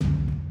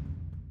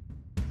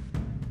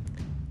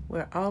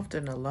We're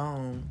often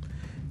alone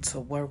to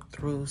work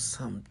through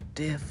some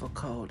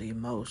difficult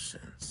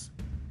emotions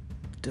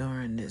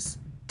during this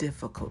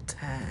difficult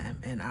time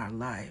in our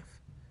life,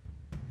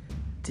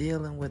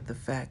 dealing with the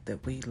fact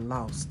that we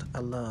lost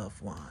a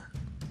loved one.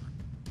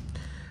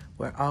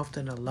 We're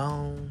often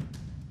alone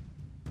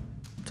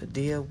to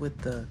deal with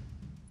the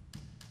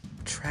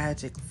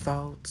tragic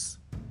thoughts.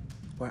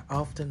 We're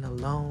often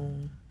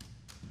alone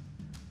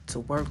to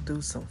work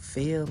through some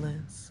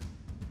feelings.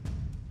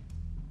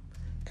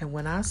 And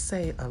when I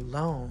say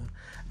alone,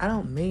 I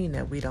don't mean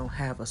that we don't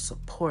have a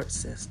support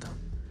system.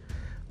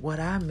 What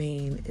I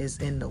mean is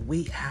in the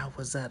wee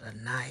hours of the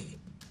night.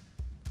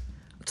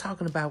 I'm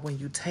talking about when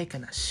you're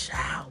taking a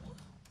shower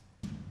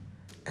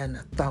and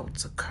the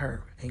thoughts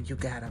occur and you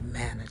gotta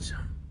manage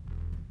them.